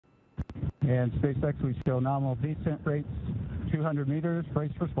And SpaceX, we show nominal descent rates, 200 meters,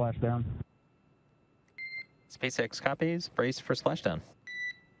 brace for splashdown. SpaceX copies, brace for splashdown.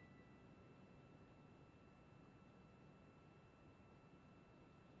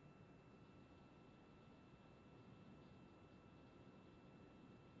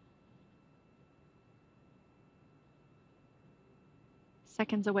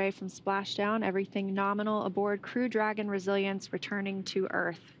 Seconds away from splashdown, everything nominal aboard Crew Dragon Resilience returning to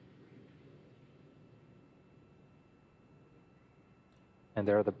Earth. And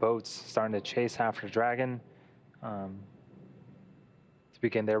there are the boats starting to chase after Dragon to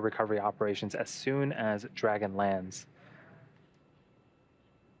begin their recovery operations as soon as Dragon lands.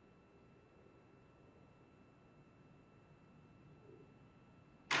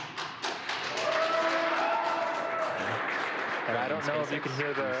 And I don't know if you can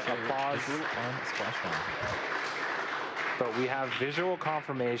hear the applause on splashdown, but we have visual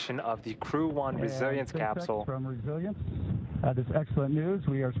confirmation of the Crew 1 Resilience capsule. From Resilience, this excellent news.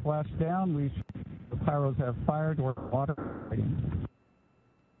 We are splashed down. The pyros have fired. We're water.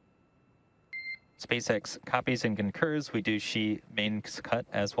 SpaceX copies and concurs. We do main cut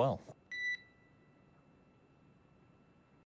as well.